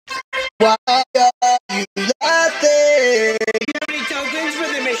Why are you laughing? You have any tokens for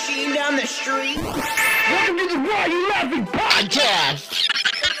the machine down the street? Welcome to the Why You Laughing podcast.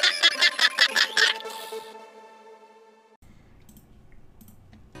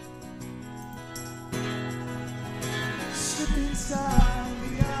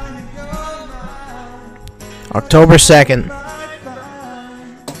 October 2nd,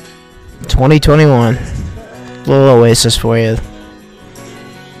 2021. Little Oasis for you.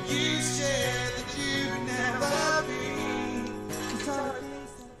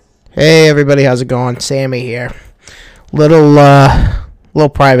 Hey everybody, how's it going? Sammy here. Little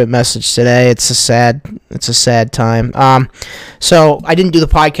private message today. It's a sad time. So I didn't do the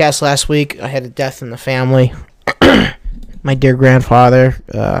podcast last week. I had a death in the family. My dear grandfather,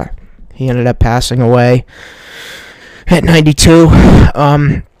 he ended up passing away at 92.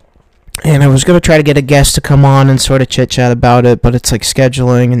 And I was going to try to get a guest to come on and sort of chit-chat about it, but it's like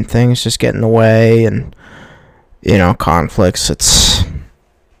scheduling and things just get in the way and, conflicts. It's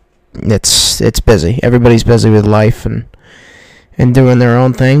busy. Everybody's busy with life and doing their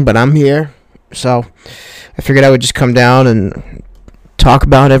own thing, but I'm here. So I figured I would just come down and talk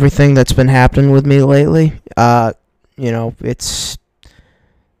about everything that's been happening with me lately. It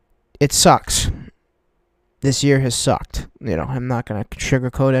sucks. This year has sucked. I'm not going to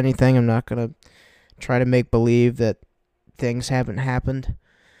sugarcoat anything. I'm not going to try to make believe that things haven't happened.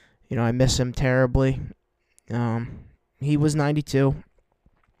 I miss him terribly. He was 92.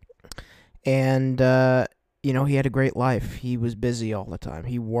 And, he had a great life. He was busy all the time.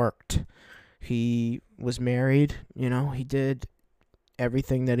 He worked. He was married. He did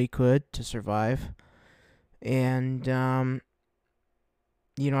everything that he could to survive. And, I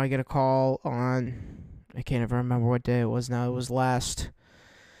get a call on... I can't even remember what day it was now. It was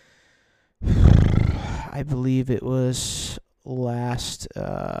I believe it was last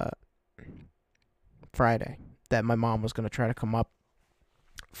Friday that my mom was going to try to come up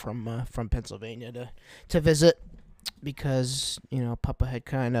from Pennsylvania to visit because, Papa had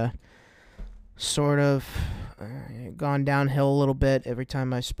kind of sort of gone downhill a little bit. Every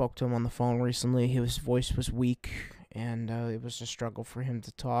time I spoke to him on the phone recently, his voice was weak and it was a struggle for him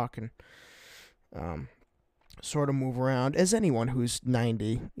to talk and sort of move around, as anyone who's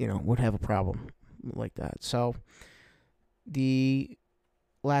 90, would have a problem like that. So the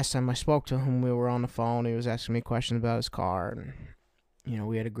last time I spoke to him, we were on the phone. He was asking me questions about his car, and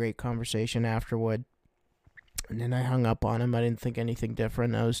we had a great conversation afterward. And then I hung up on him. I didn't think anything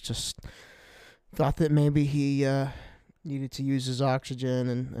different. I was just thought that maybe he needed to use his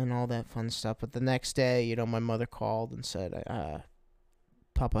oxygen and all that fun stuff. But the next day, my mother called and said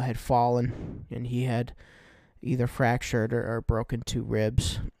Papa had fallen, and he had either fractured or broken 2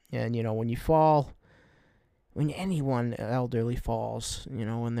 ribs. And, when you fall, when anyone elderly falls,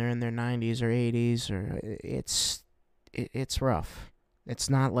 when they're in their 90s or 80s, or it's rough.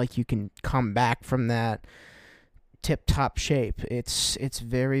 It's not like you can come back from that tip-top shape. It's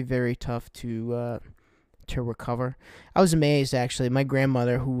very, very tough to recover. I was amazed, actually. My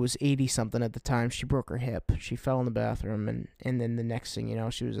grandmother, who was 80-something at the time, she broke her hip. She fell in the bathroom, and then the next thing you know,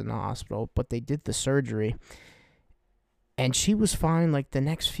 she was in the hospital. But they did the surgery, and she was fine, like, the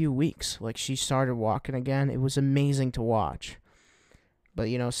next few weeks. Like, she started walking again. It was amazing to watch. But,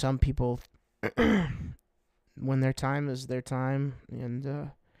 some people, when their time is their time,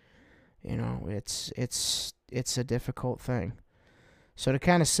 and, it's a difficult thing. So to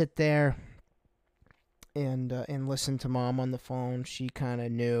kind of sit there and listen to Mom on the phone, she kind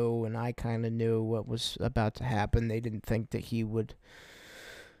of knew, and I kind of knew what was about to happen. They didn't think that he would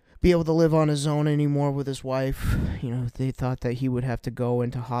be able to live on his own anymore with his wife. They thought that he would have to go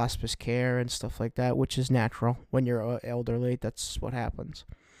into hospice care and stuff like that, which is natural. When you're elderly, that's what happens.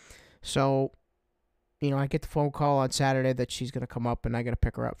 So, I get the phone call on Saturday that she's going to come up, and I got to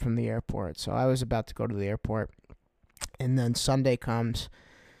pick her up from the airport. So I was about to go to the airport, and then Sunday comes,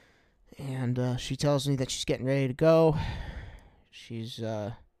 and she tells me that she's getting ready to go. She's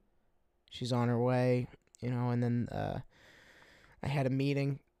on her way, and then I had a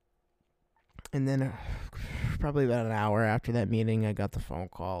meeting, and then probably about an hour after that meeting, I got the phone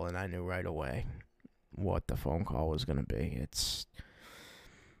call, and I knew right away what the phone call was going to be. It's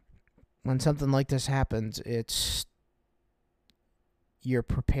when something like this happens, you're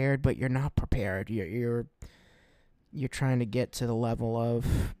prepared, but you're not prepared. You're trying to get to the level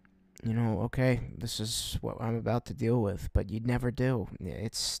of, okay, this is what I'm about to deal with, but you never do.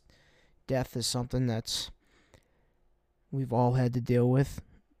 Death is something we've all had to deal with,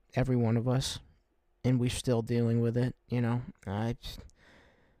 every one of us, and we're still dealing with it.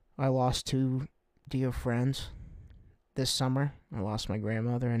 I lost 2 dear friends this summer I lost my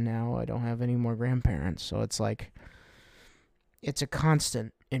grandmother, and now I don't have any more grandparents. So it's like, it's a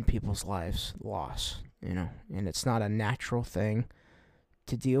constant in people's lives, loss, and it's not a natural thing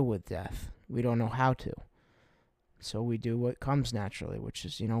to deal with death. We don't know how to. So we do what comes naturally, which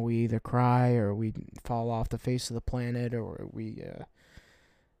is, we either cry or we fall off the face of the planet, or we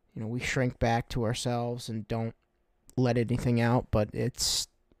shrink back to ourselves and don't let anything out. But it's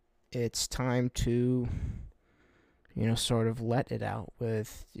time to, sort of let it out.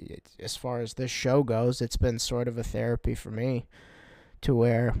 As far as this show goes, it's been sort of a therapy for me, to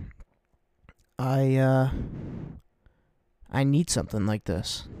where I need something like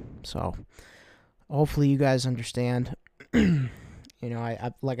this. So hopefully you guys understand.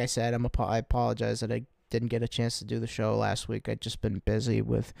 I like I said, I apologize that I didn't get a chance to do the show last week. I'd just been busy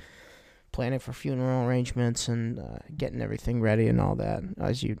with planning for funeral arrangements and getting everything ready and all that,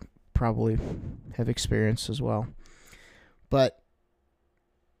 as you probably have experienced as well. But,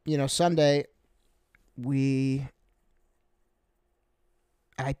 Sunday,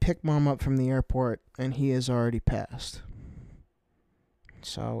 I picked Mom up from the airport, and he has already passed.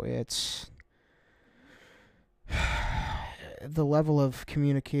 So it's the level of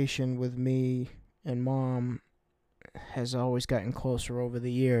communication with me and Mom has always gotten closer over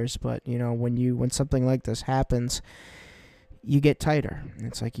the years. But when something like this happens, you get tighter.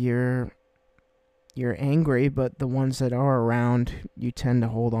 It's like you're angry, but the ones that are around, you tend to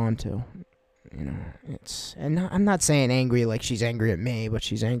hold on to. I'm not saying angry like she's angry at me, but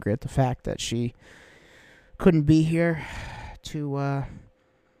she's angry at the fact that she couldn't be here to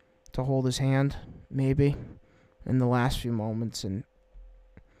hold his hand, maybe, in the last few moments. And,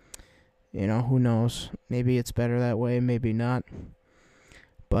 who knows? Maybe it's better that way, maybe not.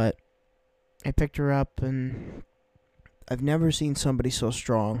 But I picked her up, and I've never seen somebody so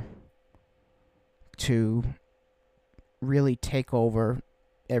strong to really take over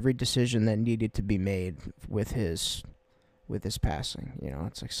every decision that needed to be made with his passing.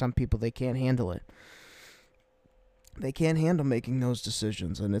 It's like some people, they can't handle it. They can't handle making those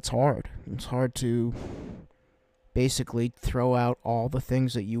decisions, and it's hard. It's hard to basically throw out all the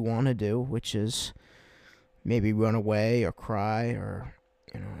things that you want to do, which is maybe run away or cry or,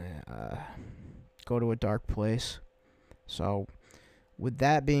 go to a dark place. So with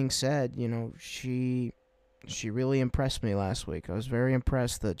that being said, she really impressed me last week. I was very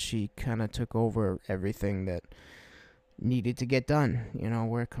impressed that she kind of took over everything that needed to get done,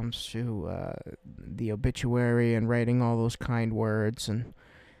 where it comes to the obituary and writing all those kind words and,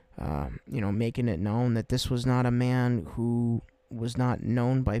 making it known that this was not a man who was not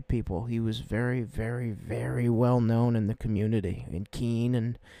known by people. He was very, very, very well known in the community, in Keene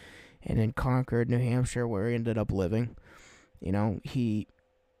and in Concord, New Hampshire, where he ended up living. He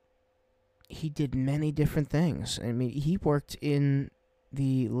did many different things. I mean, he worked in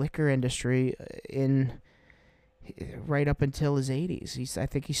the liquor industry right up until his 80s. I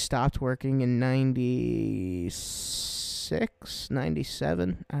think he stopped working in 96,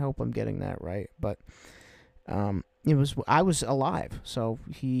 97. I hope I'm getting that right. But I was alive, so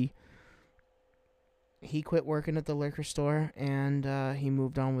he quit working at the liquor store, and he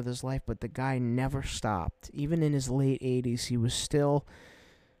moved on with his life. But the guy never stopped. Even in his late 80s, he was still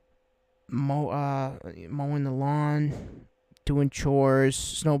mowing the lawn, doing chores,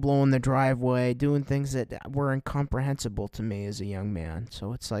 snow blowing the driveway, doing things that were incomprehensible to me as a young man.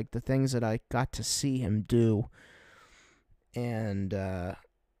 So it's like the things that I got to see him do and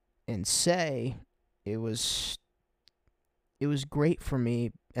say, it was great for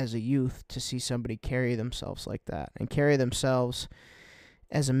me as a youth to see somebody carry themselves like that, and carry themselves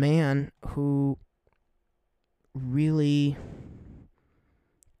as a man who really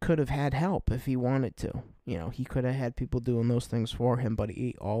could have had help if he wanted to. He could have had people doing those things for him, but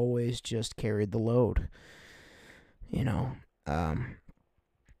he always just carried the load. He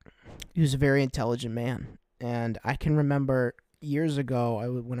was a very intelligent man. And I can remember years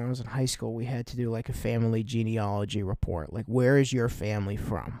ago, when I was in high school, we had to do like a family genealogy report. Like, where is your family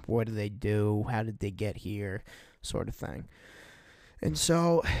from? What do they do? How did they get here? Sort of thing. And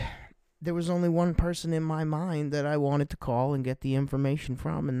so there was only one person in my mind that I wanted to call and get the information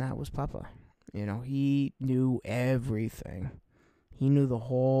from, and that was Papa. He knew everything. He knew the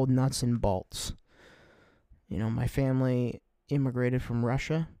whole nuts and bolts. My family immigrated from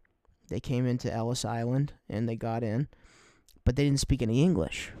Russia. They came into Ellis Island, and they got in, but they didn't speak any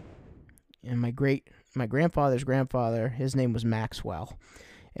English. And my grandfather's grandfather, his name was Maxwell.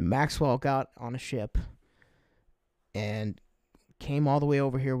 And Maxwell got on a ship and came all the way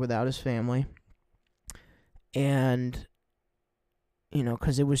over here without his family. And you know,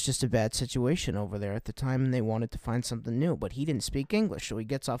 because it was just a bad situation over there at the time, and they wanted to find something new. But he didn't speak English, so he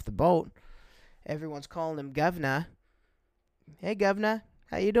gets off the boat. Everyone's calling him Governor. Hey, Governor,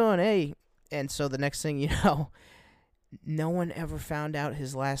 how you doing? Hey. And so the next thing you know, no one ever found out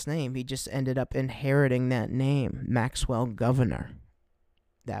his last name. He just ended up inheriting that name, Maxwell Governor.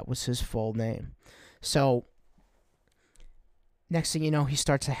 That was his full name. So next thing you know, he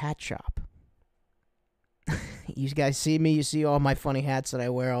starts a hat shop. You guys see me, you see all my funny hats that I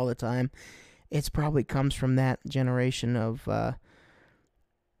wear all the time. It's probably comes from that generation of,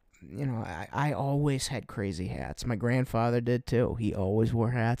 you know, I always had crazy hats. My grandfather did too. He always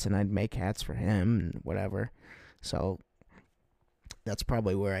wore hats, and I'd make hats for him and whatever. So that's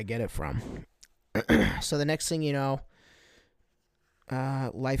probably where I get it from. So the next thing you know,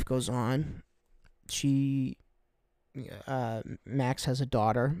 life goes on. Max has a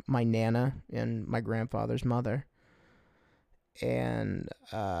daughter, my Nana, and my grandfather's mother. And,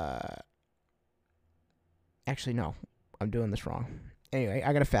 actually, no, I'm doing this wrong. Anyway,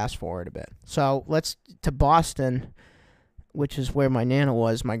 I gotta fast forward a bit. So, let's to Boston, which is where my Nana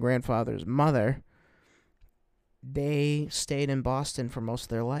was, my grandfather's mother. They stayed in Boston for most of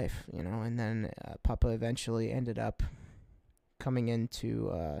their life, you know, and then Papa eventually ended up coming into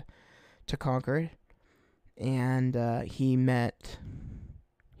to Concord, and he met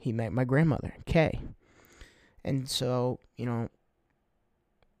my grandmother, Kay. And so, you know,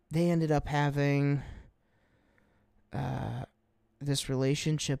 they ended up having this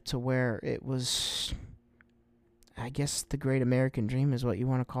relationship to where it was, I guess, the great American dream is what you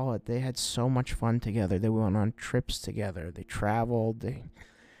want to call it. They had so much fun together. They went on trips together. They traveled. They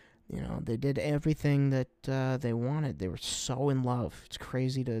did everything that they wanted. They were so in love. It's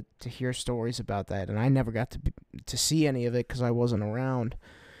crazy to hear stories about that, and I never got to see any of it because I wasn't around.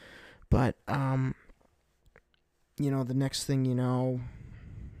 But you know, the next thing you know,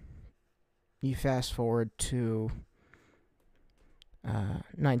 you fast forward to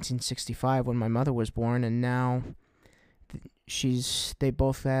 1965 when my mother was born, and now they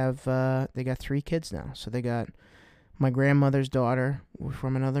both have they got 3 kids now. So they got my grandmother's daughter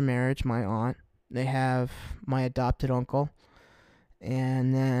from another marriage, my aunt. They have my adopted uncle,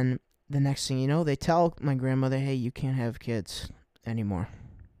 and then the next thing you know, they tell my grandmother, hey, you can't have kids anymore.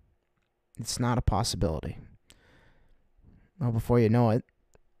 It's not a possibility. Well, before you know it,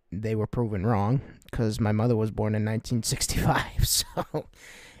 they were proven wrong, because my mother was born in 1965, so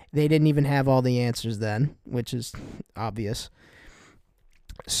they didn't even have all the answers then, which is obvious.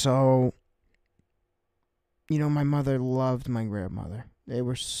 So, you know, my mother loved my grandmother. They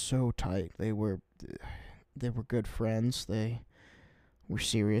were so tight. They were good friends. They were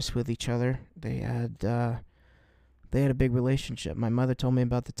serious with each other. They had a big relationship. My mother told me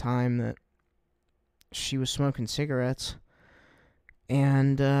about the time that she was smoking cigarettes,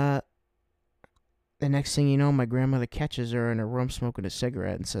 and the next thing you know, my grandmother catches her in her room smoking a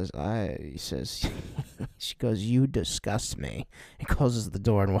cigarette and says, she goes, you disgust me, and closes the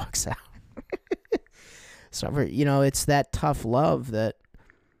door and walks out. So, you know, it's that tough love that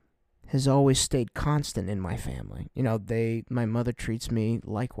has always stayed constant in my family. You know, my mother treats me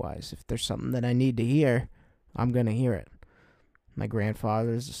likewise. If there's something that I need to hear, I'm going to hear it. My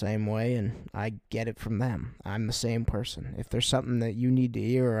grandfather's the same way, and I get it from them. I'm the same person. If there's something that you need to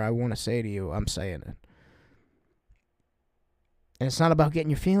hear or I want to say to you, I'm saying it. And it's not about getting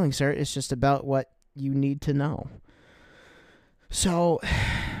your feelings hurt. It's just about what you need to know. So,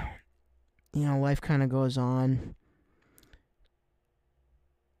 you know, life kind of goes on.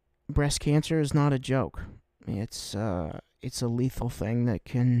 Breast cancer is not a joke. It's a lethal thing that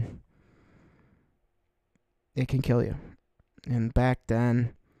can kill you. And back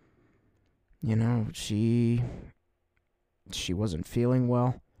then, you know, she wasn't feeling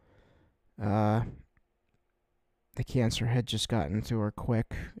well. The cancer had just gotten to her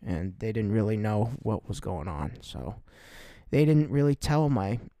quick, and they didn't really know what was going on. So they didn't really tell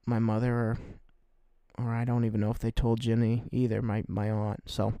my mother, or I don't even know if they told Jenny either, my aunt.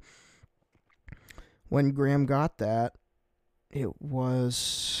 So when Graham got that, it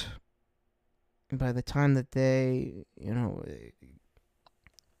was, by the time that they, you know,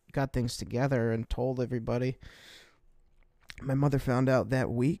 got things together and told everybody, my mother found out that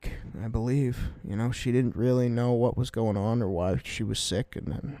week, I believe. You know, she didn't really know what was going on or why she was sick,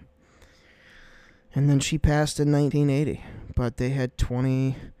 and then she passed in 1980. But they had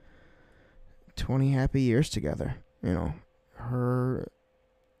 20 happy years together. You know, her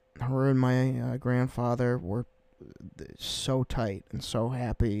and my grandfather were so tight and so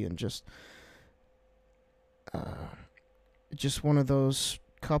happy, and just one of those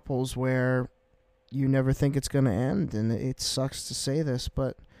couples where you never think it's going to end, and it sucks to say this,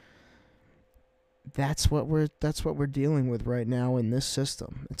 but that's what we're dealing with right now in this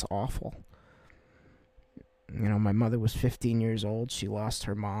system. It's awful. You know, my mother was 15 years old. She lost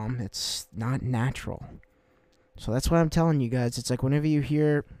her mom. It's not natural. So that's why I'm telling you guys. It's like whenever you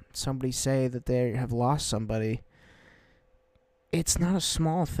hear somebody say that they have lost somebody, it's not a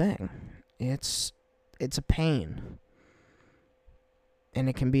small thing. It's a pain. And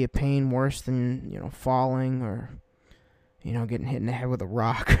it can be a pain worse than, you know, falling or, you know, getting hit in the head with a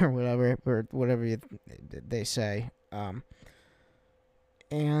rock or whatever they say. You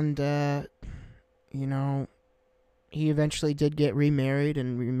know, he eventually did get remarried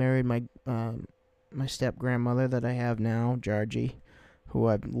and remarried my step-grandmother that I have now, Georgie, who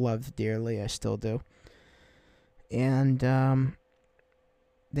I love dearly. I still do. And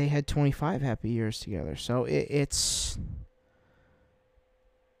they had 25 happy years together. So it's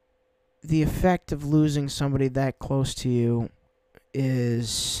the effect of losing somebody that close to you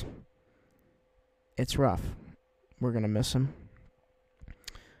it's rough. We're going to miss him.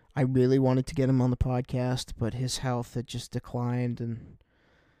 I really wanted to get him on the podcast, but his health had just declined and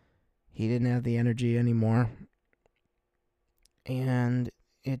he didn't have the energy anymore. And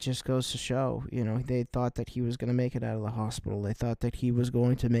it just goes to show, you know, they thought that he was going to make it out of the hospital. They thought that he was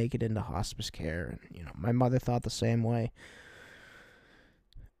going to make it into hospice care. And, you know, my mother thought the same way.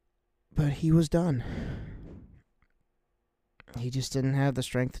 But he was done. He just didn't have the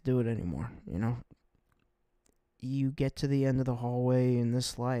strength to do it anymore, you know. You get to the end of the hallway in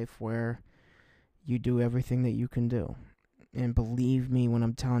this life where you do everything that you can do. And believe me when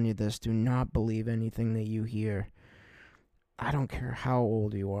I'm telling you this, do not believe anything that you hear. I don't care how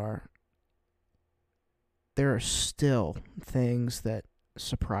old you are. There are still things that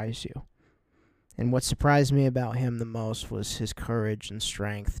surprise you. And what surprised me about him the most was his courage and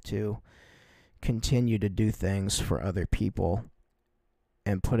strength to continue to do things for other people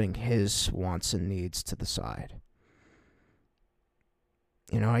and putting his wants and needs to the side.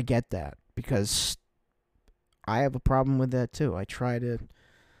 You know, I get that because I have a problem with that too. I try to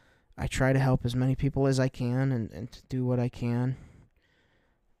help as many people as I can and to do what I can.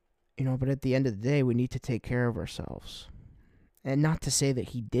 You know, but at the end of the day, we need to take care of ourselves. And not to say that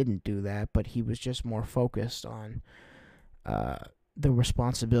he didn't do that, but he was just more focused on the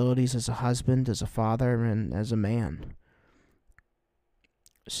responsibilities as a husband, as a father, and as a man.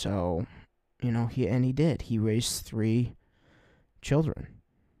 So, you know, he did. He raised 3 children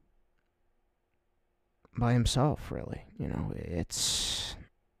by himself, really. You know, it's...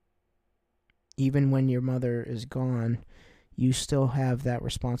 Even when your mother is gone, you still have that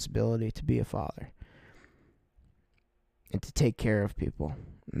responsibility to be a father and to take care of people.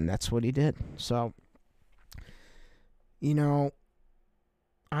 And that's what he did. So, you know,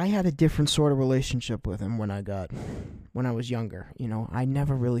 I had a different sort of relationship with him when I was younger. You know, I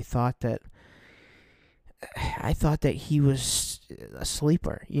never really thought that... I thought that he was a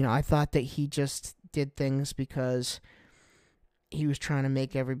sleeper. You know, I thought that he just did things because he was trying to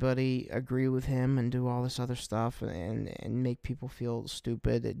make everybody agree with him and do all this other stuff and make people feel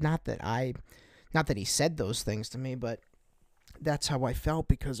stupid. Not that he said those things to me, but that's how I felt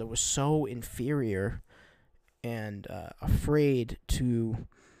because I was so inferior and afraid to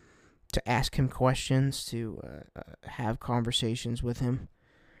ask him questions, to have conversations with him,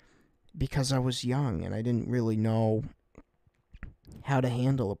 because I was young and I didn't really know how to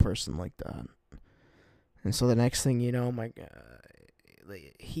handle a person like that. And so the next thing you know,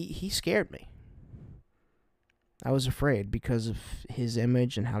 he scared me. I was afraid because of his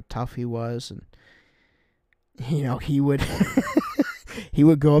image and how tough he was, and you know, he would he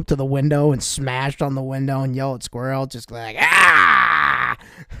would go up to the window and smash on the window and yell at Squirrel, just like ah.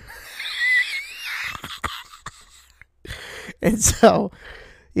 And so,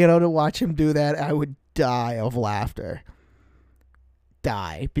 you know, to watch him do that, I would die of laughter.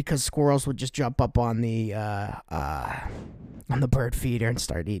 Because squirrels would just jump up on the bird feeder and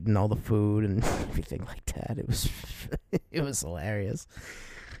start eating all the food and everything like that. It was hilarious.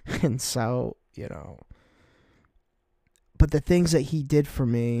 And so, you know, but the things that he did for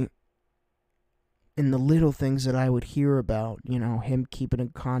me and the little things that I would hear about, you know, him keeping in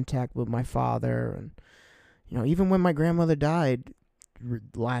contact with my father, and you know, even when my grandmother died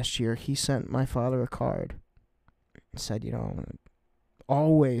last year, he sent my father a card and said, you know,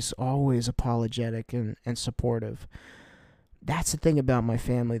 always apologetic and supportive. That's the thing about my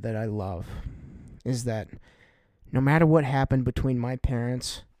family that I love, is that no matter what happened between my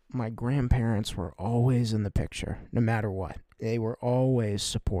parents, my grandparents were always in the picture, no matter what. They were always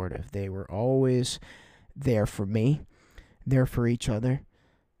supportive. They were always there for me, there for each other.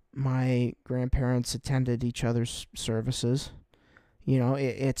 my grandparents attended each other's services. You know,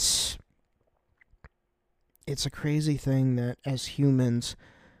 it's a crazy thing that as humans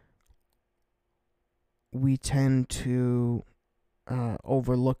we tend to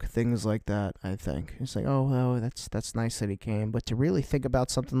overlook things like that. I think it's like, oh, that's nice that he came, but to really think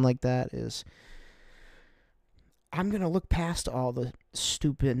about something like that is, I'm gonna look past all the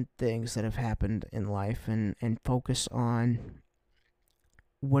stupid things that have happened in life and focus on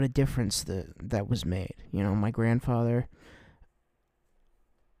what a difference that was made. You know, my grandfather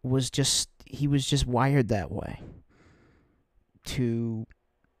was just wired that way, to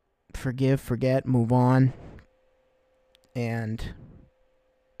forgive, forget, move on, and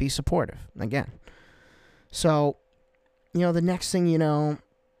be supportive again. So, you know, the next thing you know,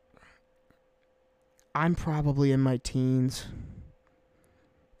 I'm probably in my teens,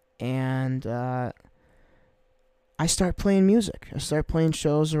 and I start playing music. I start playing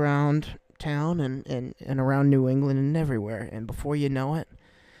shows around town and around New England and everywhere. And before you know it,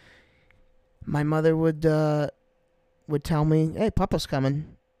 my mother would tell me, "Hey, Papa's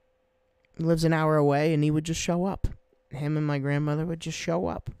coming. He lives an hour away," and he would just show up. Him and my grandmother would just show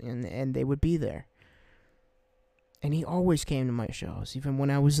up, and they would be there. And he always came to my shows. Even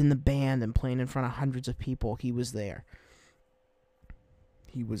when I was in the band and playing in front of hundreds of people, he was there.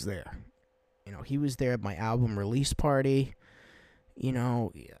 He was there. You know, he was there at my album release party. You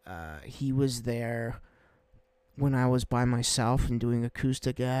know, he was there when I was by myself and doing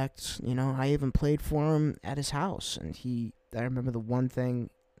acoustic acts. You know, I even played for him at his house. And I remember the one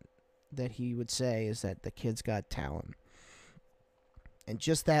thing that he would say is that the kid's got talent. And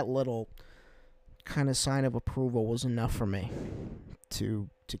just that little kind of sign of approval was enough for me to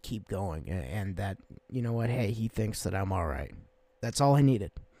keep going, and that, you know what, hey, he thinks that I'm all right. That's all I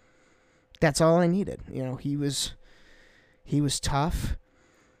needed. That's all I needed. You know, he was tough.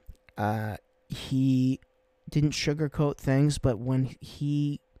 He didn't sugarcoat things, but when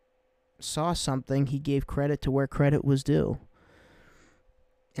he saw something, he gave credit to where credit was due.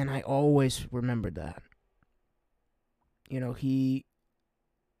 And I always remembered that. You know, he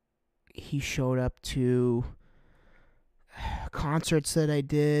showed up to concerts that I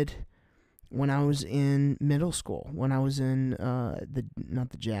did when I was in middle school, when I was in not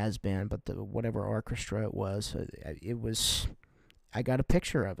the jazz band, but the whatever orchestra it was. I got a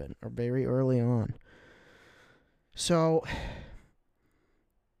picture of it, or very early on. So,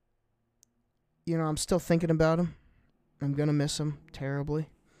 you know, I'm still thinking about him. I'm gonna miss him terribly.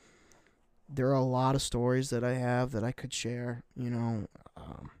 There are a lot of stories that I have that I could share, you know.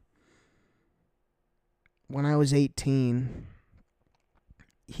 When I was 18,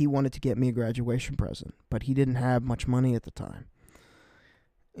 he wanted to get me a graduation present, but he didn't have much money at the time.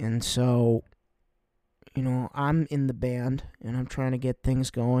 And so, you know, I'm in the band, and I'm trying to get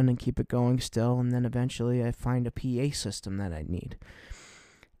things going and keep it going still, and then eventually I find a PA system that I need.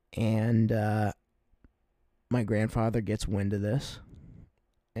 And my grandfather gets wind of this,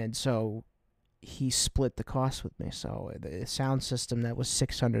 and so he split the cost with me. So the sound system that was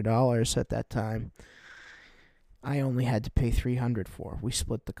 $600 at that time, I only had to pay $300 for. We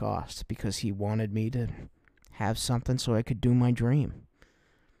split the cost because he wanted me to have something so I could do my dream.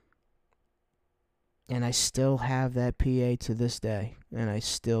 And I still have that PA to this day, and I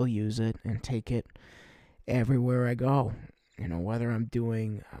still use it and take it everywhere I go. You know, whether I'm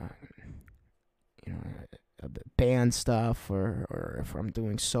doing, band stuff, or if I'm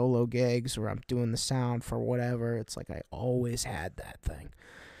doing solo gigs, or I'm doing the sound for whatever, it's like I always had that thing.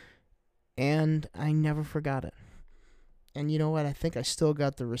 And I never forgot it. And you know what? I think I still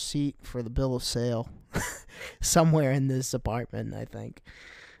got the receipt for the bill of sale somewhere in this apartment, I think.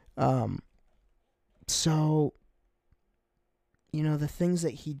 So, you know, the things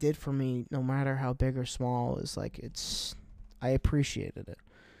that he did for me, no matter how big or small, is like, I appreciated it.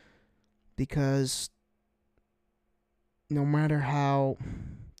 Because no matter how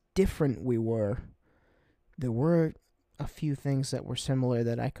different we were, there were a few things that were similar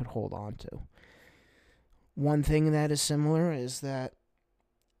that I could hold on to. One thing that is similar is that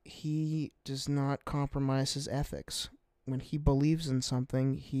he does not compromise his ethics. When he believes in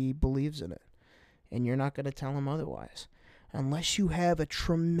something, he believes in it. And you're not going to tell him otherwise. Unless you have a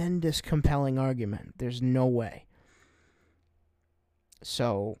tremendous compelling argument, there's no way.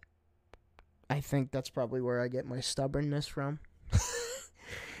 So, I think that's probably where I get my stubbornness from.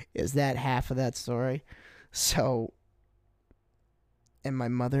 Is that half of that story. So, and my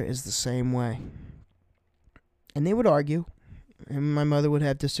mother is the same way. And they would argue, and my mother would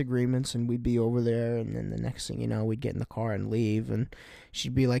have disagreements, and we'd be over there, and then the next thing you know, we'd get in the car and leave, and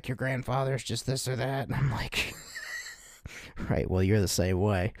she'd be like, your grandfather's just this or that, and I'm like, Right. Well, you're the same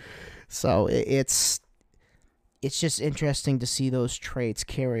way. So it's just interesting to see those traits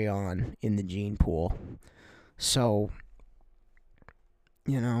carry on in the gene pool. So,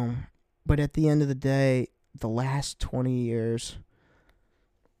 but at the end of the day, the last 20 years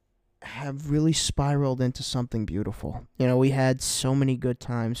have really spiraled into something beautiful. We had so many good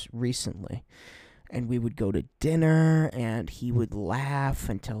times recently. And we would go to dinner, and he would laugh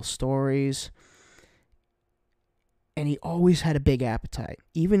and tell stories. And he always had a big appetite.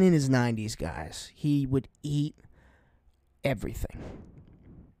 Even in his 90s, guys, he would eat everything.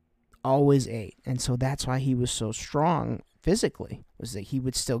 Always ate. And so that's why he was so strong physically, was that he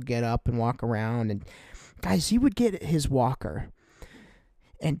would still get up and walk around. And, guys, he would get his walker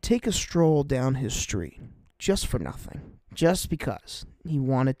and take a stroll down his street just for nothing. Just because he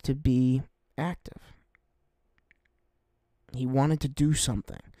wanted to be active. He wanted to do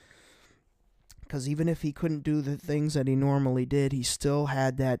something. Because even if he couldn't do the things that he normally did, he still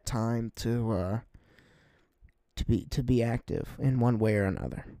had that time to be active in one way or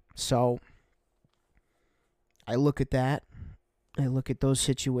another. So I look at that. I look at those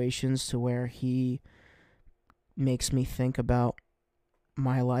situations to where he makes me think about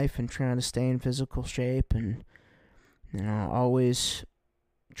my life and trying to stay in physical shape and always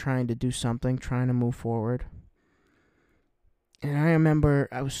trying to do something, trying to move forward. And I remember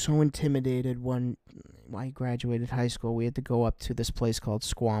I was so intimidated when I graduated high school. We had to go up to this place called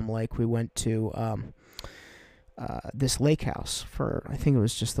Squam Lake. We went to this lake house for, I think it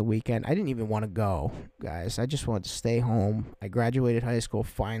was just the weekend. I didn't even want to go, guys. I just wanted to stay home. I graduated high school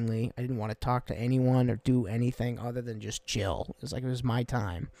finally. I didn't want to talk to anyone or do anything other than just chill. It was my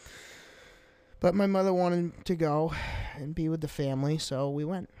time. But my mother wanted to go and be with the family, so we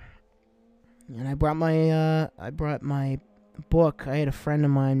went. And I brought my book. I had a friend of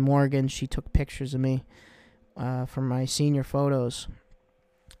mine, Morgan. She took pictures of me from my senior photos.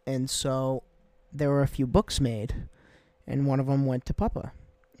 And so there were a few books made, and one of them went to Papa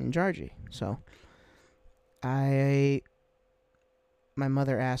and Georgie. So my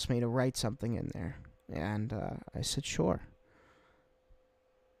mother asked me to write something in there, and I said sure.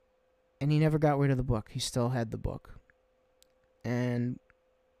 And he never got rid of the book. He still had the book. And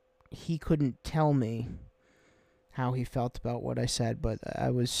he couldn't tell me how he felt about what I said, but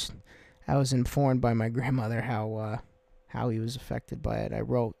I was informed by my grandmother how he was affected by it. I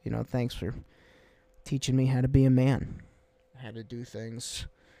wrote, thanks for teaching me how to be a man, how to do things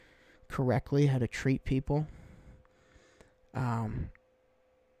correctly, how to treat people, and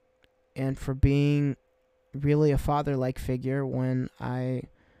for being really a father-like figure when I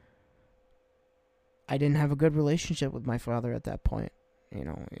didn't have a good relationship with my father at that point. It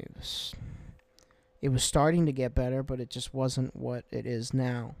was starting to get better, but it just wasn't what it is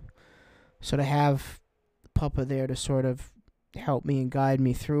now. So to have Papa there to sort of help me and guide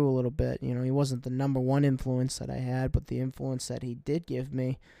me through a little bit, he wasn't the number one influence that I had, but the influence that he did give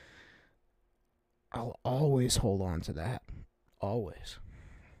me, I'll always hold on to that. Always.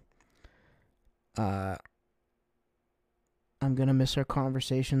 I'm going to miss our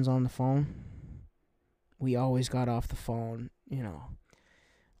conversations on the phone. We always got off the phone,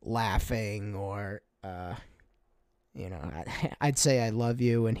 laughing or, I'd say I love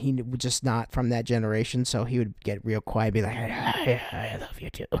you, and he was just not from that generation, so he would get real quiet and be like, I love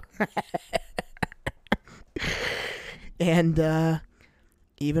you too. And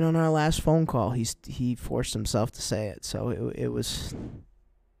even on our last phone call, he forced himself to say it, so it was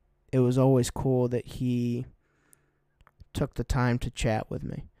always cool that he took the time to chat with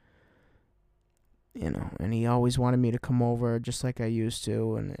me. And he always wanted me to come over just like I used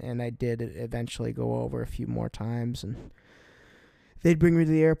to, and I did eventually go over a few more times, and they'd bring me to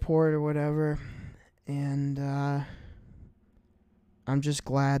the airport or whatever, and I'm just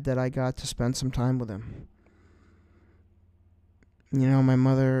glad that I got to spend some time with him. My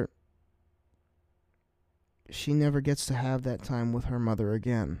mother, she never gets to have that time with her mother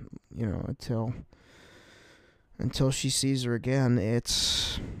again, until she sees her again.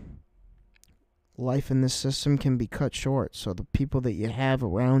 It's life in this system can be cut short, so the people that you have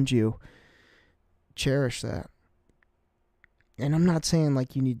around you, cherish that. And I'm not saying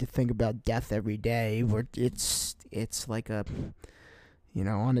like you need to think about death every day, where it's like a,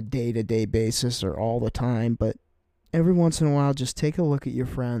 on a day-to-day basis or all the time, but every once in a while, just take a look at your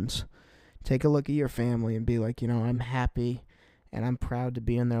friends, take a look at your family, and be like, I'm happy and I'm proud to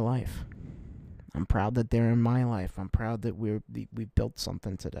be in their life. I'm proud that they're in my life. I'm proud that we built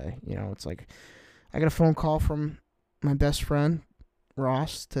something today. It's like, I got a phone call from my best friend,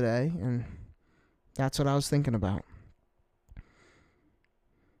 Ross, today, and that's what I was thinking about.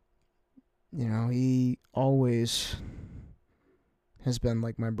 He always has been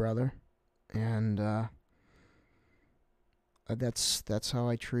like my brother, and that's how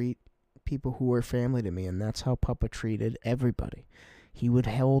I treat people who are family to me, and that's how Papa treated everybody. He would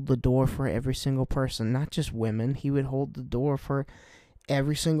hold the door for every single person, not just women. He would hold the door for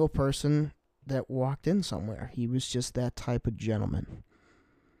every single person that walked in somewhere. He was just that type of gentleman.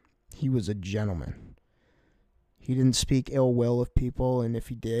 He was a gentleman. He didn't speak ill will of people, and if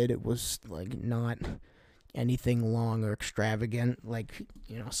he did, it was like not anything long or extravagant. Like,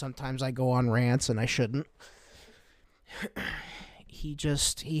 you know, sometimes I go on rants and I shouldn't. He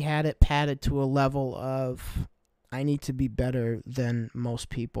had it padded to a level of, I need to be better than most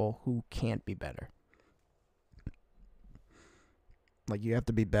people who can't be better. Like, you have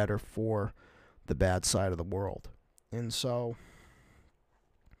to be better for the bad side of the world. And so,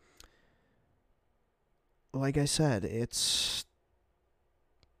 like I said, it's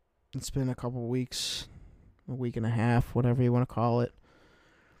been a couple weeks, a week and a half, whatever you want to call it.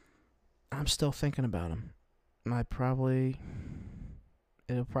 I'm still thinking about him. It'll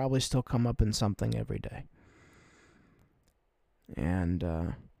probably still come up in something every day. And,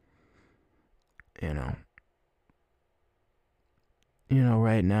 you know,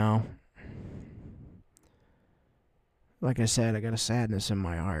 right now, like I said, I got a sadness in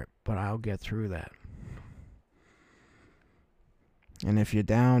my heart, but I'll get through that. And if you're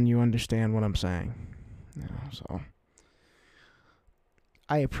down, you understand what I'm saying. You know, so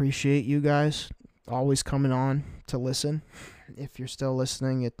I appreciate you guys always coming on to listen. If you're still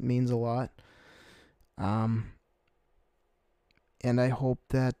listening, it means a lot. And I hope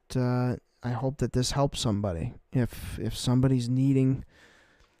that this helps somebody. If somebody's needing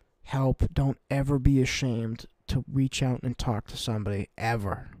help, don't ever be ashamed to reach out and talk to somebody,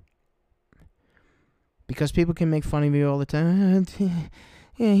 ever. Because people can make fun of you all the time.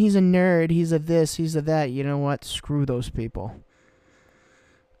 Yeah, he's a nerd, he's a this, he's a that. You know what? Screw those people.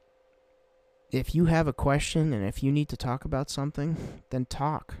 If you have a question and if you need to talk about something, then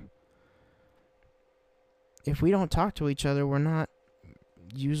talk. If we don't talk to each other, we're not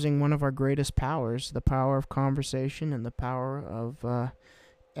using one of our greatest powers, the power of conversation and the power of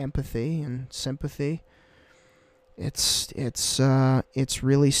empathy and sympathy. It's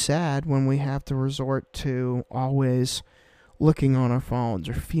really sad when we have to resort to always looking on our phones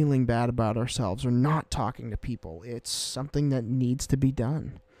or feeling bad about ourselves or not talking to people. It's something that needs to be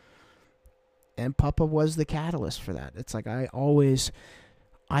done. And Papa was the catalyst for that. It's like I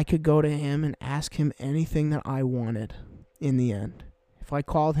could go to him and ask him anything that I wanted in the end. If I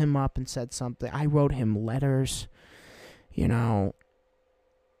called him up and said something, I wrote him letters, you know,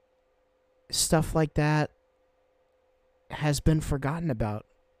 stuff like that has been forgotten about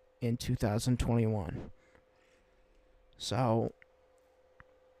in 2021. So,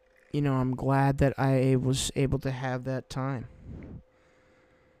 you know, I'm glad that I was able to have that time.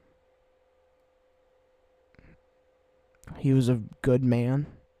 He was a good man.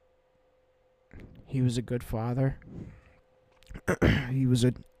 He was a good father. He was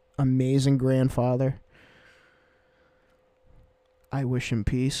an amazing grandfather. I wish him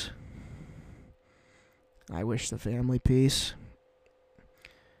peace. I wish the family peace.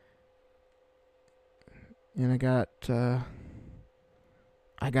 And I got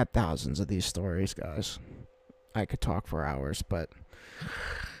thousands of these stories, guys. I could talk for hours, but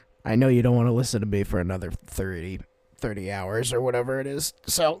I know you don't want to listen to me for another 30 hours or whatever it is.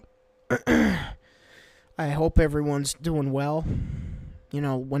 So, I hope everyone's doing well. You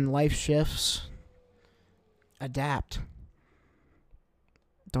know, when life shifts, adapt.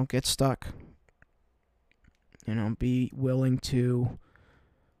 Don't get stuck. You know, be willing to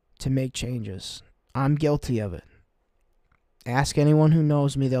make changes. I'm guilty of it. Ask anyone who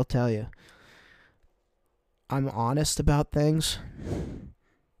knows me, they'll tell you. I'm honest about things,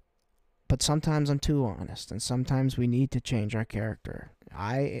 but sometimes I'm too honest, and sometimes we need to change our character.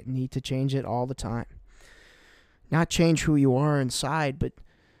 I need to change it all the time. Not change who you are inside, but,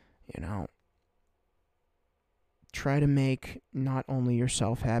 you know, try to make not only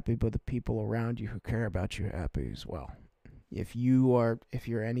yourself happy, but the people around you who care about you happy as well. If you're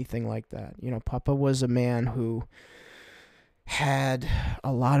anything like that. You know, Papa was a man who had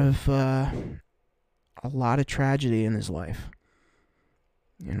a lot of tragedy in his life.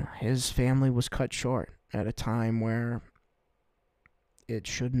 You know, his family was cut short at a time where it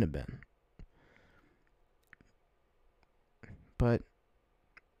shouldn't have been. But,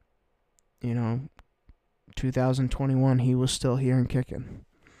 you know, 2021, he was still here and kicking.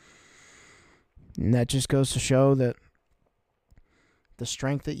 And that just goes to show that the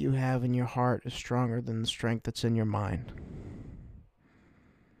strength that you have in your heart is stronger than the strength that's in your mind.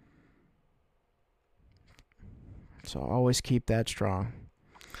 So always keep that strong.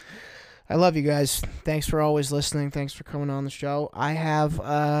 I love you guys. Thanks for always listening. Thanks for coming on the show. I have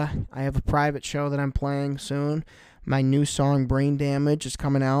a private show that I'm playing soon. My new song, Brain Damage, is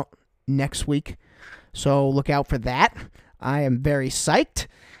coming out next week. So look out for that. I am very psyched.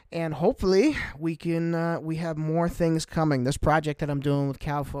 And hopefully we have more things coming. This project that I'm doing with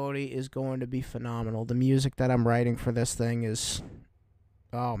Cal Fody is going to be phenomenal. The music that I'm writing for this thing is,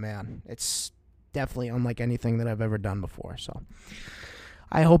 oh man, it's definitely unlike anything that I've ever done before. So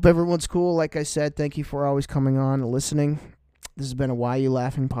I hope everyone's cool. Like I said, thank you for always coming on and listening. This has been a Why You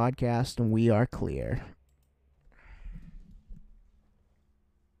Laughing podcast, and we are clear.